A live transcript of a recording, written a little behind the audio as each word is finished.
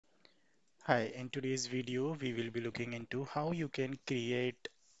Hi, in today's video, we will be looking into how you can create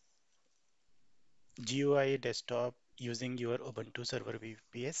GUI desktop using your Ubuntu server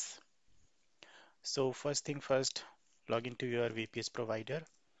VPS. So first thing first, log into your VPS provider.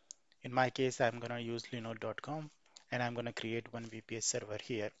 In my case, I'm gonna use linode.com and I'm gonna create one VPS server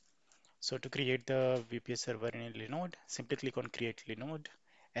here. So to create the VPS server in Linode, simply click on create Linode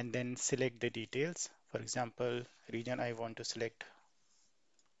and then select the details. For example, region I want to select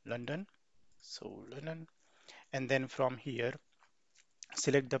London. So London, and then from here,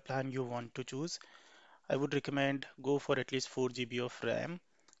 select the plan you want to choose. I would recommend go for at least 4 GB of RAM.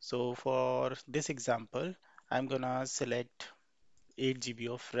 So for this example, I'm gonna select 8 GB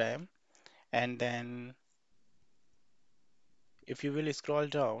of RAM, and then if you will scroll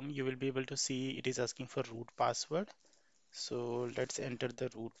down, you will be able to see it is asking for root password. So let's enter the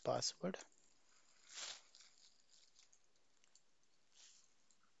root password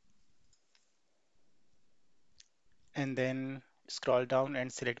and then scroll down and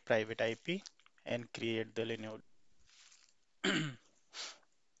select private IP and create the Linode.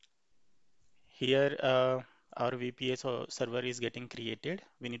 Here, our VPS server is getting created.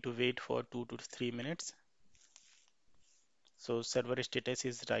 We need to wait for 2 to 3 minutes. So server status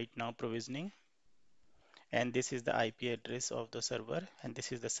is right now provisioning, and this is the IP address of the server, and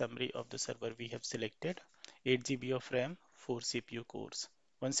this is the summary of the server we have selected. 8 GB of RAM, 4 CPU cores,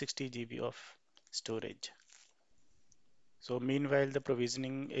 160 GB of storage. So meanwhile the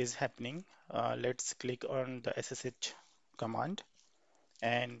provisioning is happening, let's click on the SSH command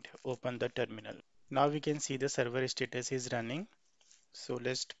and open the terminal. Now we can see the server status is running. So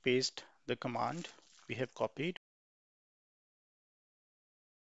let's paste the command we have copied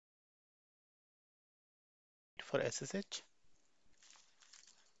for SSH.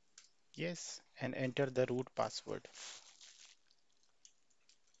 Yes, and enter the root password.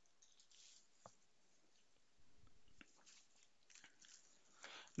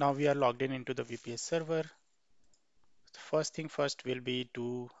 Now we are logged in into the VPS server. First thing first will be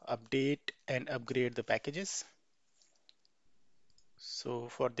to update and upgrade the packages. So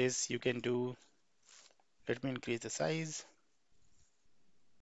for this you can do, let me increase the size.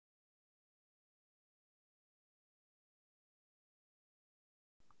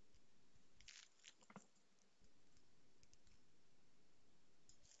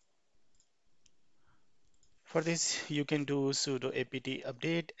 For this you can do sudo apt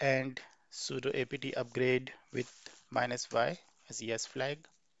update and sudo apt upgrade with -y as yes flag.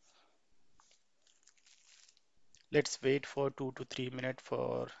 Let's wait for 2 to 3 minutes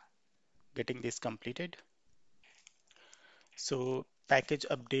for getting this completed. So package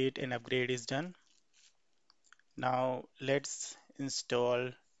update and upgrade is done. Now let's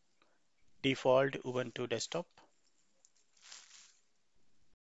install default Ubuntu desktop.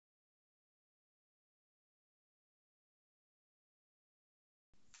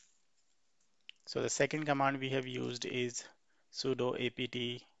 So the second command we have used is sudo apt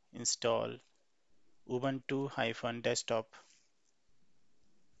install ubuntu-desktop.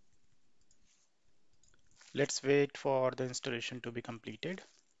 Let's wait for the installation to be completed.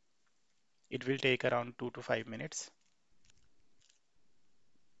 It will take around 2 to 5 minutes.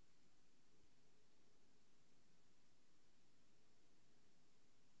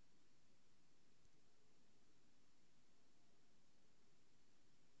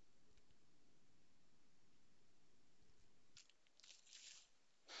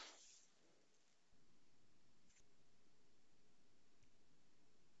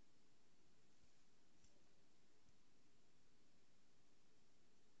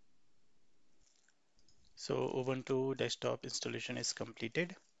 So Ubuntu desktop installation is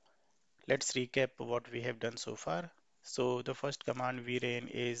completed. Let's recap what we have done so far. So the first command we ran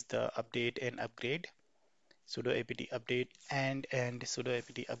is the update and upgrade. Sudo apt update and sudo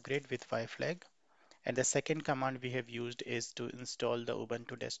apt upgrade with y flag. And the second command we have used is to install the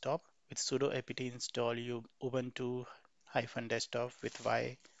Ubuntu desktop with sudo apt install ubuntu-desktop with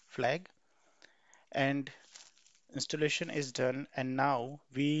y flag. And installation is done, and now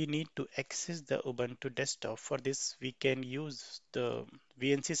we need to access the Ubuntu desktop. For this we can use the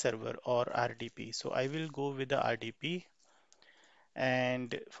VNC server or RDP. So I will go with the RDP,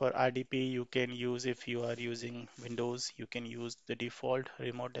 and for RDP you can use, if you are using Windows you can use the default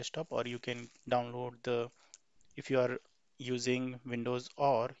remote desktop, or you can download the, if you are using Windows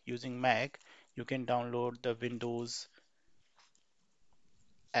or using Mac, you can download the Windows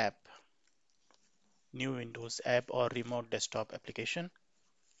app, new Windows app or remote desktop application.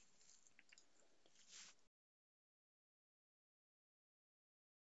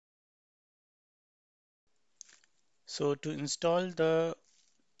 So to install the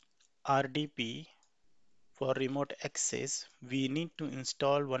RDP for remote access, we need to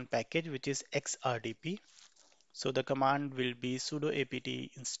install one package which is xrdp. So the command will be sudo apt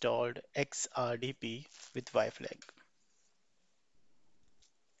installed xrdp with y flag.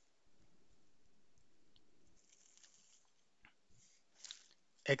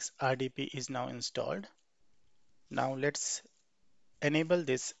 Xrdp is now installed. Now let's enable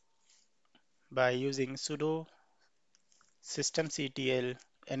this by using sudo systemctl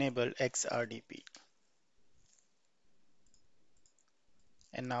enable xrdp.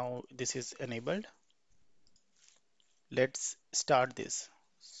 And now this is enabled. Let's start this.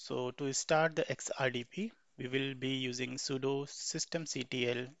 So to start the xrdp, we will be using sudo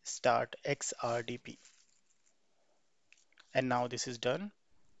systemctl start xrdp. And now this is done.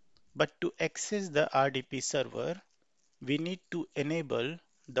 But to access the RDP server, we need to enable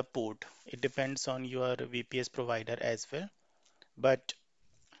the port. It depends on your VPS provider as well. But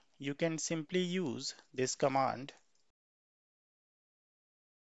you can simply use this command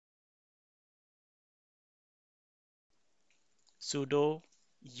sudo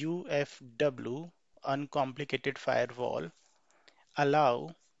ufw uncomplicated firewall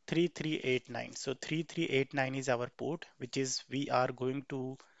allow 3389. So 3389 is our port, which is we are going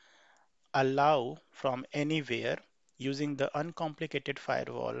to allow from anywhere using the uncomplicated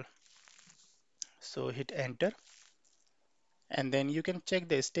firewall. So hit enter, and then you can check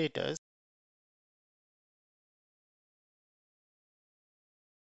the status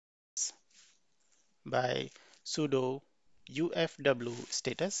by sudo ufw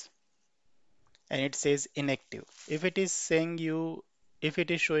status, and it says inactive. If it is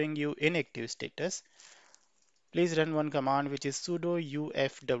showing you inactive status, please run one command which is sudo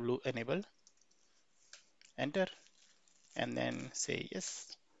ufw enable, enter, and then say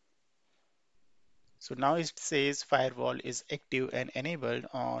yes. So now it says firewall is active and enabled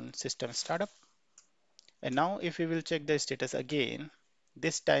on system startup. And now if we will check the status again,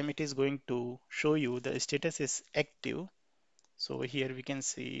 this time it is going to show you the status is active. So here we can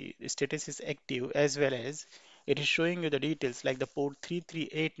see the status is active, as well as it is showing you the details like the port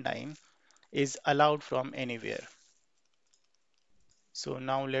 3389 is allowed from anywhere. So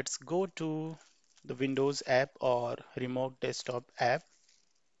now let's go to the Windows app or remote desktop app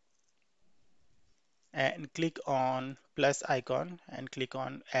and click on plus icon and click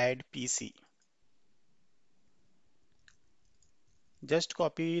on add PC. Just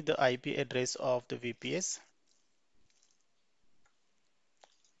copy the IP address of the VPS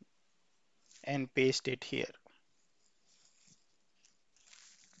and paste it here.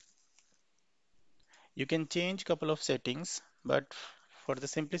 You can change couple of settings, but for the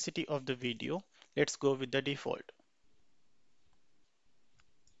simplicity of the video, let's go with the default.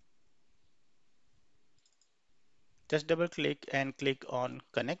 Just double click and click on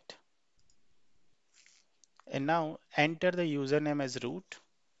connect. And now enter the username as root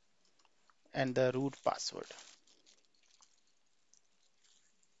and the root password.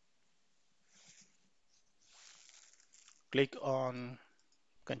 Click on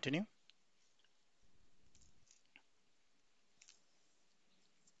continue.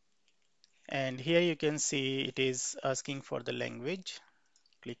 And here you can see it is asking for the language.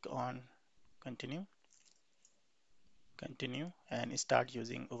 Click on continue, continue, and start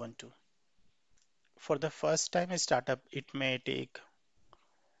using Ubuntu. For the first time startup, it may take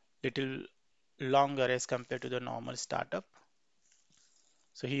little longer as compared to the normal startup.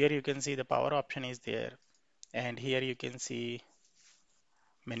 So here you can see the power option is there, and here you can see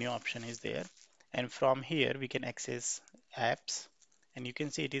menu option is there, and from here we can access apps, and you can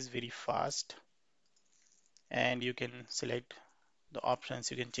see it is very fast, and you can select the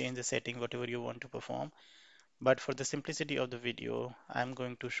options, you can change the setting whatever you want to perform. But for the simplicity of the video, I'm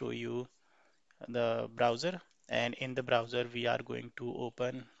going to show you the browser, and in the browser we are going to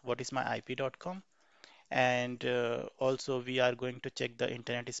open what is my ip.com, and also we are going to check the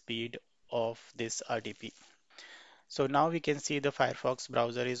internet speed of this RDP. So now we can see the Firefox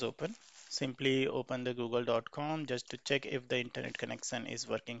browser is open. Simply open the google.com just to check if the internet connection is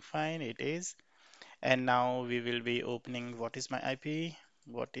working fine. It is. And now we will be opening what is my IP,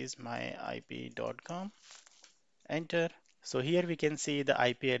 what is my IP.com. Enter. So here we can see the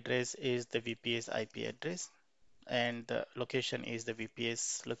IP address is the VPS IP address, and the location is the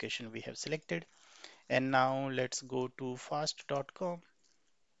VPS location we have selected. And now let's go to fast.com.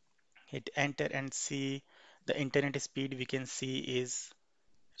 Hit enter and see the internet speed we can see is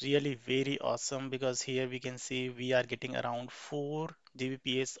really very awesome, because here we can see we are getting around 4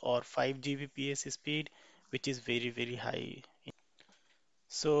 Gbps or 5 Gbps speed, which is very high.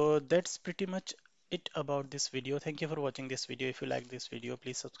 So that's pretty much it about this video. Thank you for watching this video. If you like this video,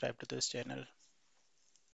 please subscribe to this channel.